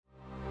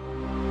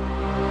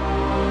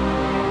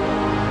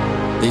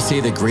They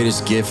say the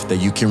greatest gift that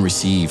you can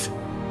receive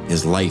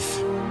is life.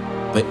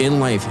 But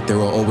in life, there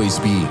will always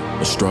be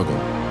a struggle.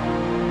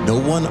 No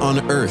one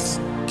on earth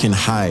can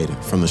hide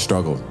from the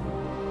struggle.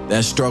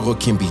 That struggle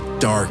can be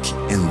dark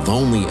and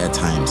lonely at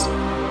times,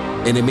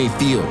 and it may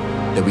feel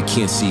that we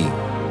can't see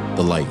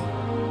the light.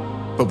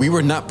 But we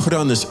were not put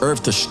on this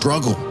earth to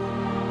struggle.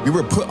 We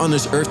were put on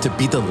this earth to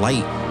be the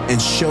light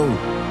and show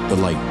the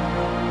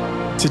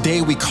light.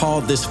 Today, we call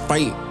this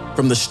fight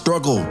from the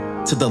struggle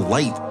to the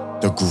light,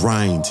 the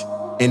grind.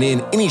 And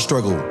in any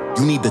struggle,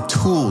 you need the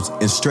tools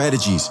and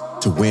strategies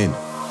to win.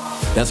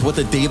 That's what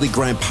the Daily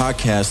Grind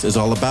podcast is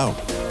all about.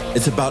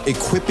 It's about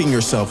equipping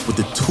yourself with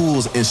the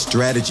tools and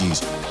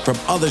strategies from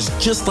others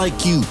just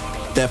like you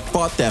that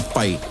fought that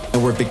fight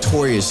and were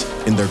victorious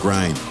in their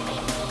grind.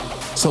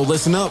 So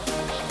listen up.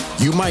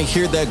 You might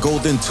hear that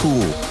golden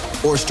tool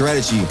or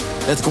strategy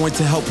that's going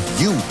to help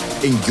you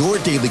in your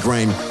daily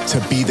grind to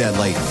be that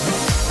light.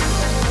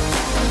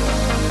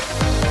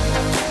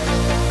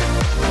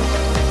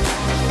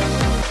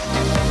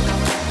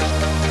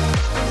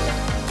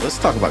 Let's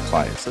talk about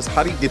clients.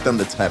 How do you get them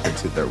to tap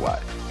into their why?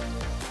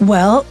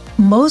 Well,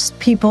 most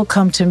people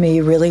come to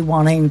me really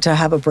wanting to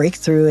have a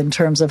breakthrough in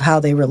terms of how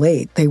they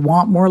relate. They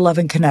want more love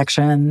and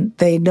connection.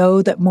 They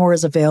know that more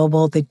is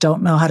available. They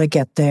don't know how to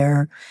get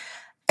there.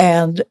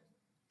 And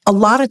a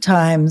lot of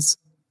times,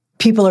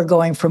 people are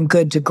going from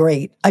good to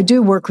great. I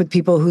do work with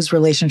people whose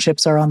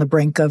relationships are on the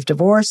brink of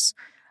divorce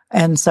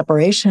and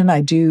separation.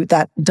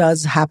 That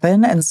does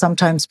happen. And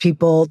sometimes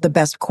the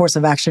best course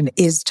of action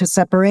is to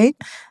separate,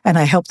 and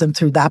I help them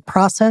through that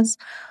process.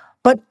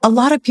 But a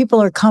lot of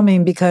people are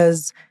coming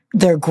because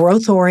they're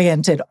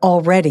growth-oriented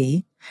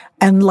already.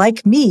 And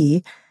like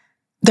me,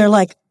 they're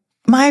like,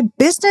 my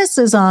business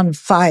is on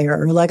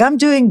fire. Like, I'm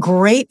doing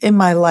great in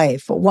my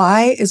life.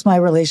 Why is my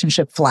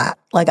relationship flat?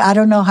 Like, I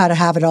don't know how to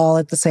have it all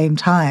at the same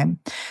time.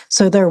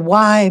 So their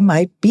why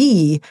might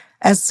be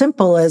as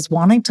simple as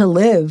wanting to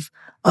live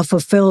a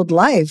fulfilled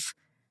life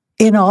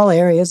in all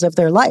areas of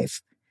their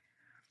life.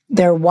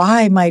 Their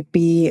why might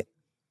be,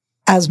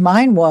 as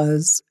mine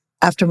was,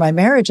 after my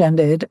marriage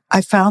ended, I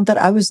found that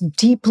I was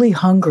deeply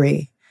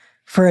hungry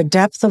for a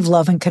depth of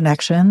love and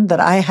connection that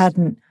I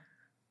hadn't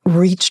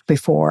reached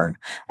before.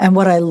 And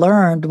what I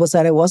learned was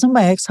that it wasn't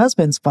my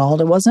ex-husband's fault.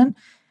 It wasn't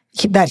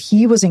that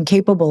he was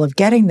incapable of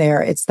getting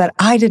there. It's that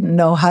I didn't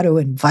know how to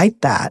invite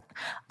that.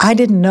 I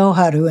didn't know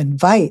how to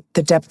invite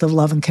the depth of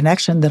love and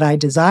connection that I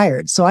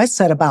desired. So I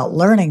set about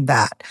learning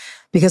that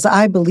because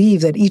I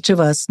believe that each of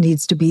us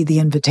needs to be the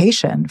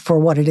invitation for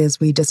what it is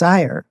we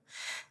desire.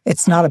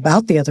 It's not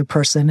about the other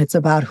person. It's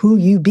about who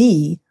you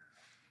be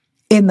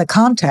in the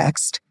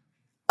context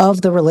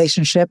of the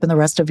relationship and the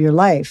rest of your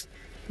life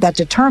that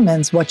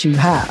determines what you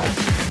have.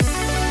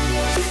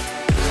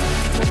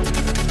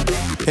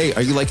 Hey,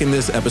 are you liking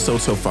this episode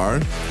so far?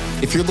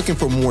 If you're looking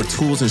for more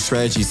tools and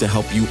strategies to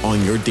help you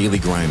on your daily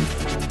grind,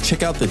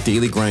 check out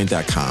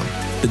thedailygrind.com.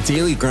 The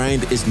Daily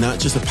Grind is not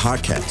just a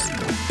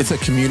podcast. It's a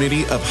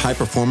community of high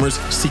performers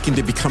seeking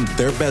to become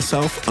their best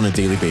self on a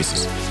daily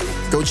basis.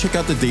 Go check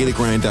out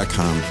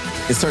thedailygrind.com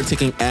and start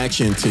taking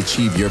action to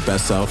achieve your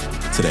best self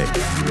today.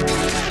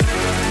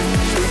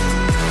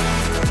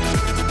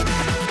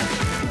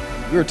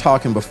 We were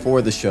talking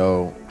before the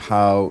show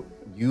how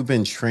you've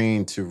been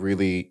trained to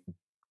really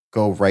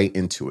go right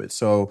into it.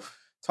 So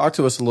talk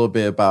to us a little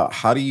bit about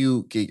how do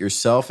you get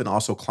yourself and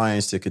also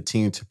clients to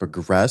continue to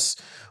progress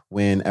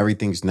when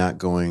everything's not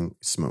going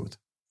smooth?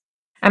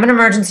 I'm an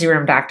emergency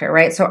room doctor,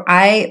 right? So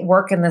I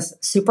work in this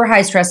super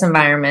high stress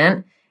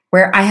environment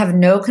where I have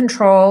no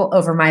control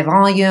over my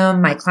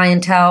volume, my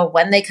clientele,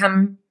 when they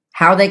come,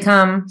 how they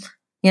come,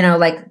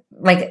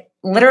 like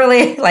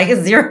literally like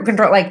zero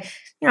control,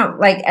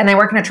 and I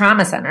work in a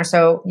trauma center.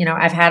 So,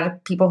 I've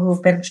had people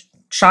who've been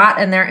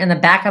shot and they're in the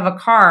back of a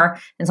car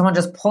and someone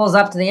just pulls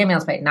up to the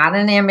ambulance bay, not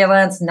in an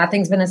ambulance,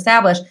 nothing's been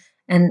established.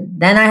 And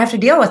then I have to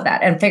deal with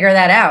that and figure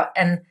that out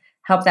and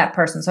help that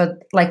person. So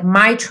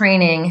my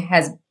training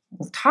has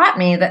taught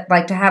me that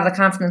to have the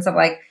confidence of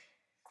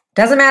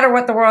doesn't matter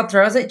what the world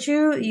throws at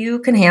you, you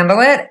can handle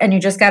it and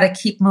you just got to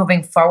keep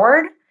moving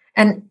forward.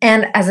 And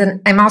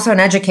I'm also an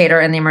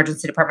educator in the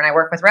emergency department. I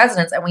work with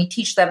residents and we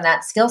teach them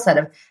that skill set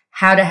of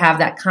how to have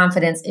that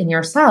confidence in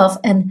yourself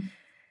and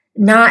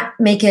not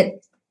make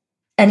it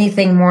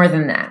anything more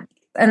than that.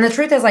 And the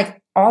truth is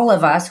all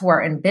of us who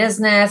are in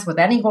business with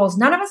any goals,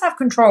 none of us have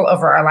control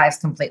over our lives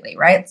completely,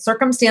 right?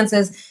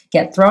 Circumstances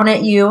get thrown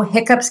at you,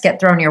 hiccups get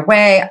thrown your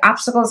way,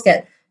 obstacles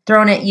get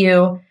thrown at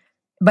you.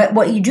 But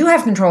what you do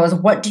have control is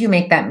what do you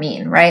make that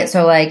mean, right?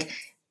 So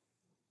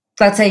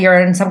let's say you're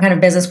in some kind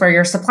of business where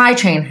your supply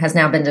chain has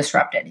now been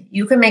disrupted.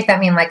 You can make that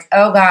mean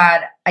oh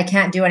God, I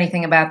can't do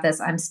anything about this.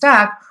 I'm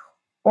stuck.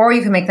 Or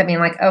you can make that mean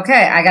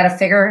okay, I got to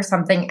figure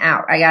something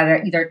out. I got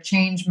to either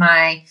change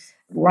my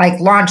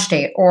launch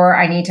date, or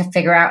I need to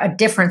figure out a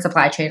different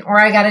supply chain, or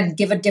I got to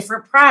give a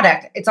different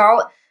product. It's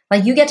all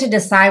you get to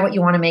decide what you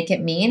want to make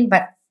it mean.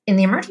 But in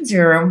the emergency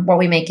room, what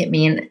we make it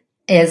mean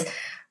is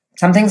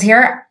something's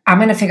here. I'm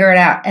going to figure it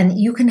out. And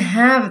you can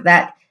have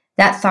that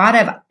thought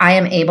of I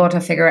am able to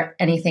figure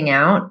anything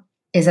out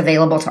is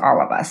available to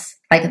all of us.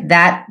 Like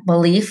that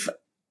belief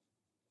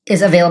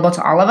is available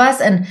to all of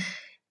us. And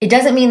it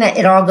doesn't mean that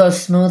it all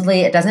goes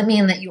smoothly. It doesn't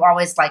mean that you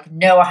always like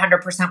know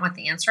 100% what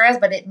the answer is,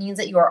 but it means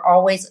that you are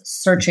always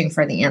searching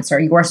for the answer.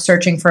 You are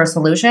searching for a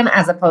solution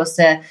as opposed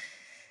to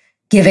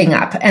giving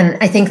up. And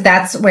I think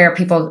that's where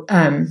people,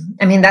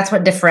 that's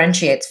what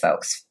differentiates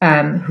folks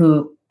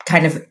who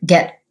kind of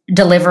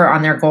deliver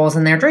on their goals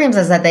and their dreams,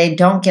 is that they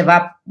don't give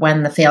up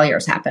when the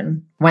failures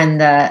happen, when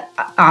the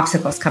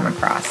obstacles come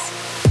across.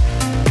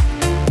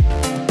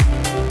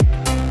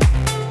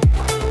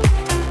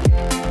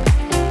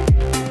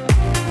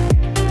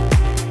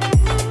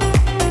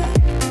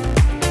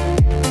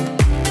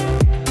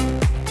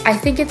 I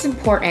think it's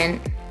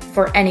important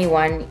for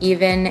anyone,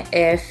 even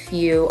if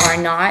you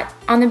are not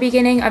on the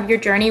beginning of your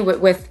journey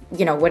with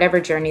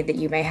whatever journey that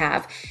you may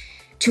have,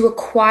 to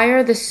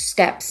acquire the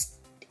steps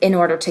in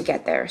order to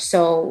get there.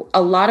 So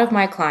a lot of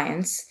my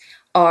clients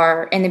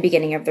are in the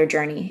beginning of their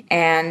journey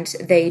and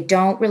they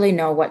don't really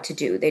know what to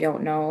do. They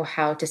don't know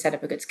how to set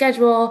up a good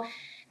schedule.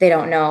 They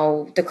don't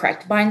know the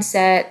correct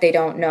mindset. They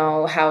don't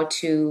know how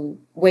to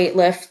weight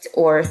lift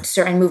or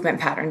certain movement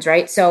patterns,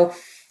 right? So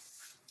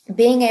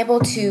being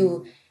able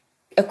to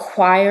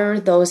acquire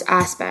those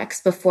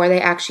aspects before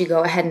they actually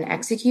go ahead and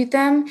execute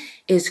them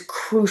is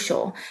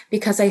crucial,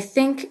 because I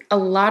think a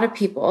lot of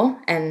people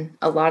and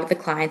a lot of the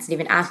clients and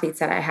even athletes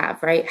that I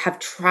have, right, have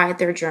tried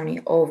their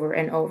journey over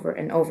and over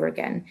and over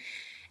again.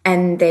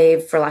 And they,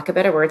 for lack of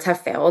better words,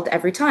 have failed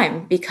every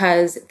time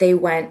because they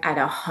went at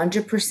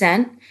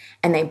 100%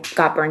 and they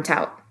got burnt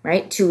out,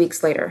 right? 2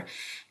 weeks later,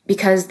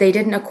 because they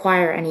didn't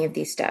acquire any of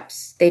these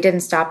steps. They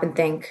didn't stop and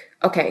think,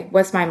 okay,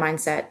 what's my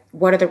mindset?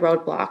 What are the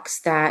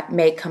roadblocks that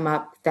may come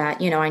up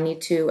that, I need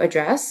to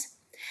address?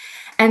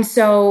 And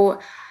so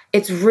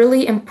it's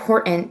really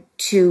important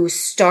to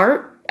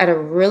start at a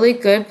really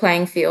good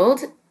playing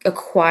field,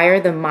 acquire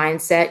the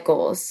mindset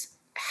goals,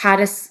 how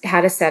to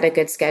set a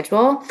good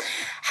schedule,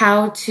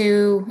 how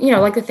to,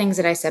 like the things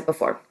that I said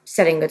before,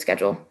 setting a good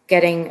schedule,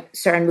 getting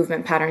certain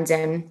movement patterns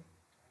in.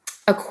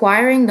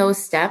 Acquiring those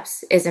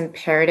steps is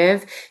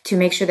imperative to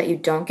make sure that you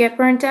don't get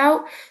burnt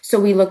out. So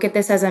we look at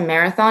this as a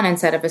marathon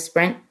instead of a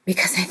sprint,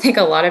 because I think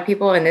a lot of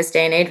people in this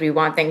day and age, we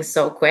want things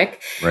so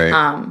quick.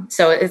 Right.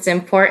 So it's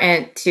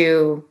important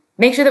to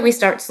make sure that we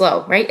start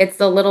slow, right? It's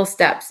the little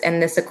steps,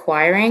 and this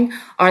acquiring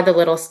are the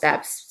little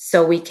steps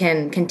so we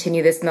can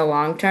continue this in the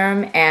long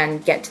term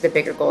and get to the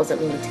bigger goals that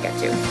we need to get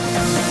to.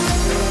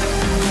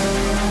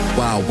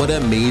 Wow, what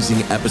an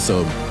amazing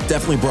episode.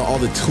 Definitely brought all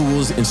the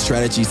tools and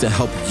strategies to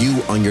help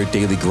you on your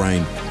daily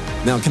grind.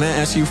 Now, can I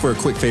ask you for a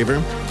quick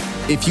favor?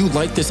 If you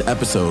like this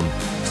episode,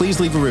 please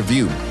leave a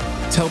review.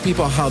 Tell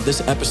people how this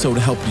episode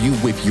helped you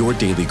with your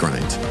daily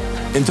grind.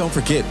 And don't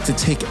forget to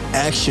take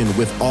action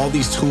with all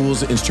these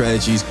tools and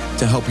strategies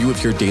to help you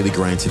with your daily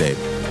grind today.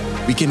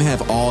 We can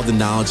have all the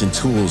knowledge and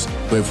tools,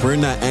 but if we're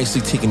not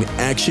actually taking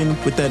action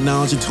with that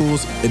knowledge and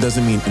tools, it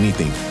doesn't mean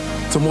anything.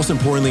 So most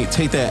importantly,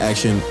 take that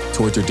action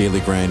towards your daily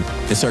grind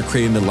and start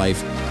creating the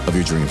life of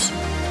your dreams.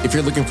 If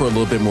you're looking for a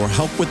little bit more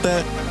help with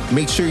that,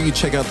 make sure you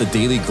check out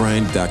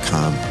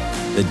thedailygrind.com,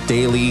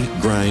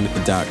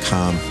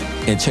 thedailygrind.com,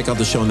 and check out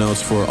the show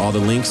notes for all the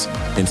links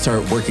and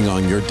start working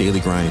on your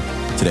daily grind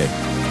today.